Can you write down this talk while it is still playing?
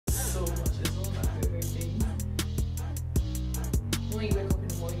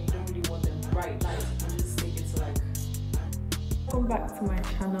back to my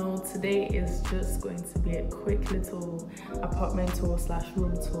channel. Today is just going to be a quick little apartment tour slash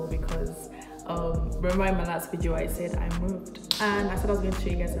room tour because remember in my last video I said I moved and I said I was going to show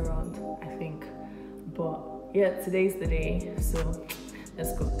you guys around, I think. But yeah, today's the day, so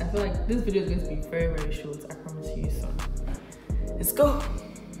let's go. I feel like this video is going to be very short, I promise you, so let's go.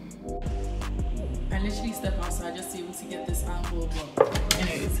 I literally step outside just to be able to get this angle, but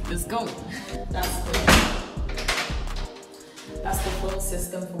anyways, let's go. That's the phone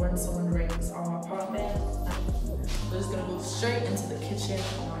system for when someone rings our apartment. We're just gonna go straight into the kitchen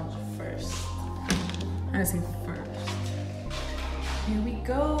lounge first. I say first. Here we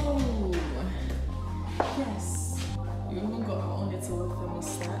go. Yes. We even got our own little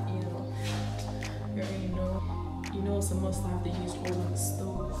thermostat, you know. You already know. You know it's a must have. They use oil on the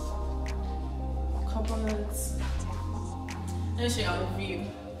stove. Cupboards. Let me show you our view.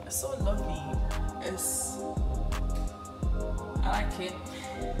 It's so lovely. I like it.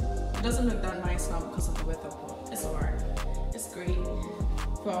 It doesn't look that nice now because of the weather, but it's alright. It's great.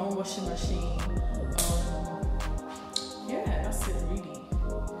 For our own washing machine. Yeah, that's it really.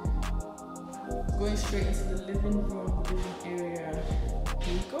 Going straight into the living room, living area.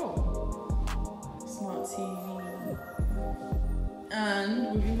 Here we go. Smart TV.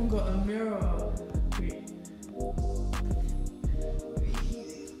 And we've even got a mirror. Wait.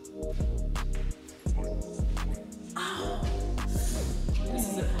 This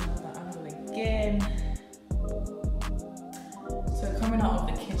is another angle again. So coming out of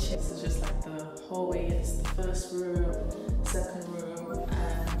the kitchen, this is just like the hallway. It's the first room, second room,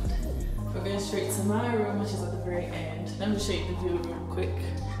 and we're going straight to my room, which is at the very end. Let me show you the view real quick.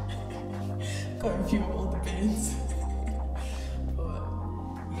 Got a view of all the beds. But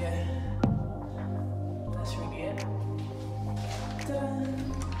yeah, that's really it. Ta-da!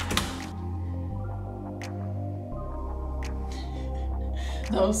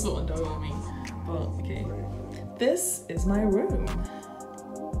 That was so underwhelming, but okay. This is my room.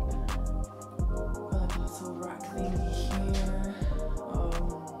 Got a little rack thingy here.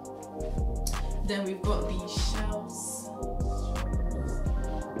 Then we've got these shelves.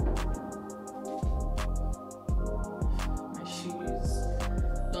 My shoes,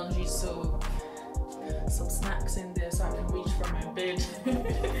 laundry soap, some snacks in there so I can reach for my bed.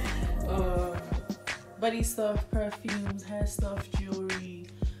 Body stuff, perfumes, hair stuff, jewelry,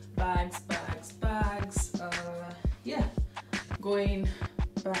 bags. Yeah, going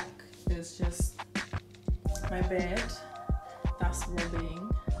back is just my bed. That's rubbing.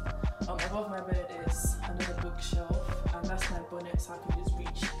 Above my bed is another bookshelf, and that's my bonnet, so I can just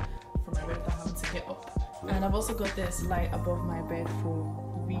reach from my bed without having to get up. And I've also got this light above my bed for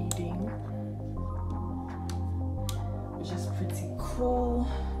reading, which is pretty cool.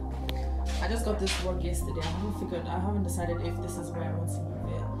 I just got this rug yesterday. I haven't decided if this is where I want to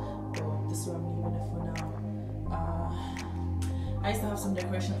leave it, but this is where I'm leaving it for now. I used to have some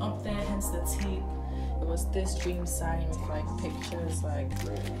decoration up there, hence the tape. It was this dream sign with like pictures like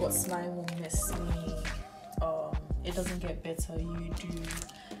what slime will miss me. It doesn't get better, you do.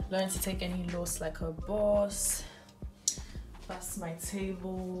 Learn to take any loss like a boss. That's my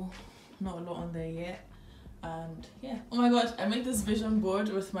table. Not a lot on there yet. And yeah, oh my gosh, I made this vision board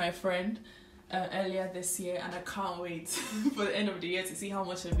with my friend earlier this year, and I can't wait for the end of the year to see how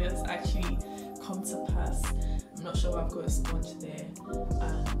much of it has actually come to pass. I'm not sure, I've got a sponge there,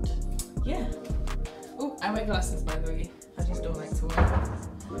 and yeah. Oh, I wear glasses by the way, I just don't like to wear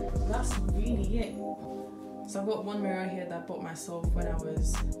them. That's really it. So I've got one mirror here that I bought myself when I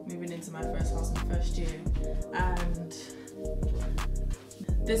was moving into my first house in the first year, and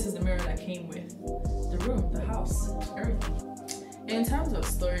this is the mirror that came with the room, the house, everything. In terms of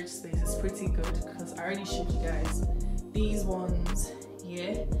storage space, it's pretty good because I already showed you guys these ones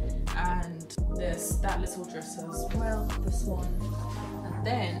here, and there's that little dresser as well, this one. And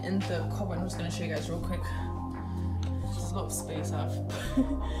then in the cupboard, I'm just gonna show you guys real quick. There's a lot of space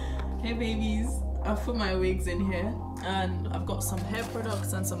Hey babies, I've put my wigs in here, and I've got some hair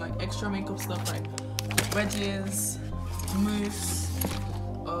products and some like extra makeup stuff like wedges, mousse,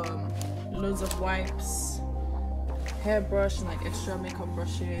 loads of wipes, hairbrush, and like extra makeup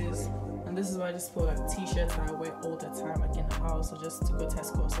brushes. And this is where I just put like t-shirts that I wear all the time, like in the house, or just to go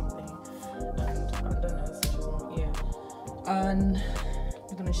Tesco or something. And I don't know, it's just more, yeah. And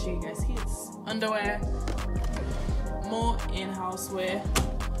I'm gonna show you guys his underwear, more in-house wear,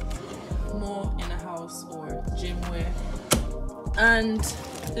 more in a house or gym wear, and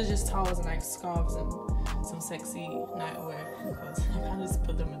there's just towels and like scarves and some sexy nightwear because I can't just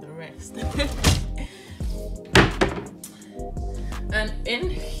put them with the rest. And in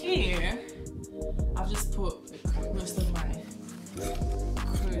here I've just put most of my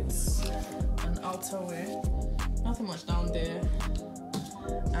outerwear, nothing much down there.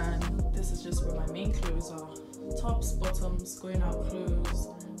 And this is just where my main clothes are. Tops, bottoms, going out clothes,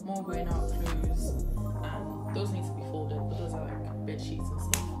 more going out clothes, and those need to be folded, but those are like bed sheets and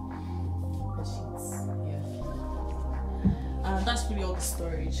stuff. Bed sheets, yeah. And that's really all the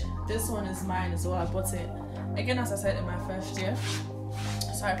storage. This one is mine as well. I bought it again, as I said, in my first year,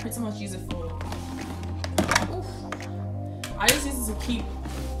 so I pretty much use it for. Oof. I just use it to keep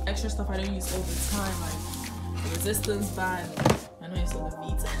extra stuff I don't use all the time, like the resistance band. I know it's on the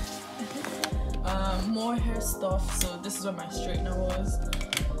beat. More hair stuff. So this is where my straightener was.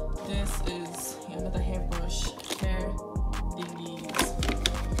 This is another hairbrush, hair thingies.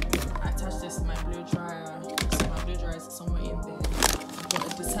 I attached this to my blow dryer, so my blow dryer is somewhere in there. I've got a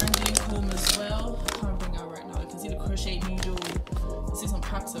detangling comb as well. Can't bring out right now. You can see the crochet needle. You can see some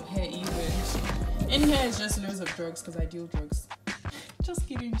packs of hair even. In here is just loads of drugs because I deal drugs. Just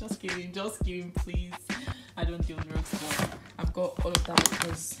kidding, please. I don't deal drugs, but I've got all of that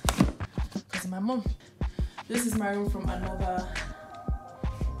because of my mom. This is my room from another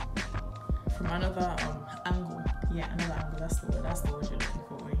angle. Yeah, another angle. That's the word you're looking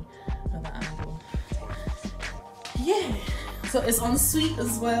for. Right? Another angle. Yeah. So it's ensuite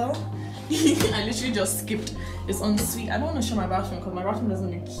as well. I literally just skipped. It's ensuite. I don't want to show my bathroom because my bathroom doesn't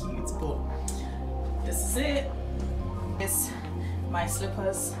look cute, but this is it. It's my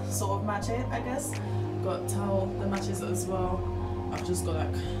slippers sort of match it, I guess. Got towel that matches it as well. I've just got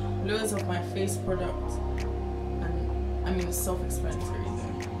like loads of my face products, and I mean it's self-explanatory there.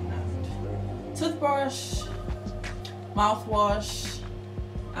 And toothbrush, mouthwash,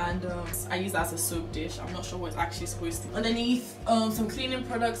 and I use that as a soap dish. I'm not sure what it's actually supposed to be. Underneath, some cleaning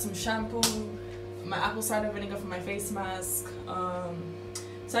products, some shampoo, my apple cider vinegar for my face mask,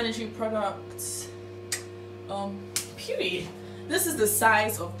 sanitary products, period. This is the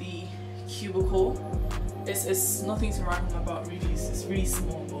size of the cubicle. It's nothing to write home about really. It's really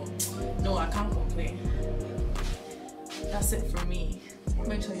small, but no, I can't complain. That's it from me.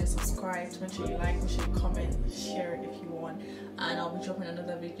 Make sure you're subscribed, make sure you like, make sure you comment, share it if you want, and I'll be dropping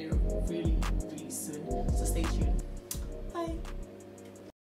another video really soon, so stay tuned. Bye.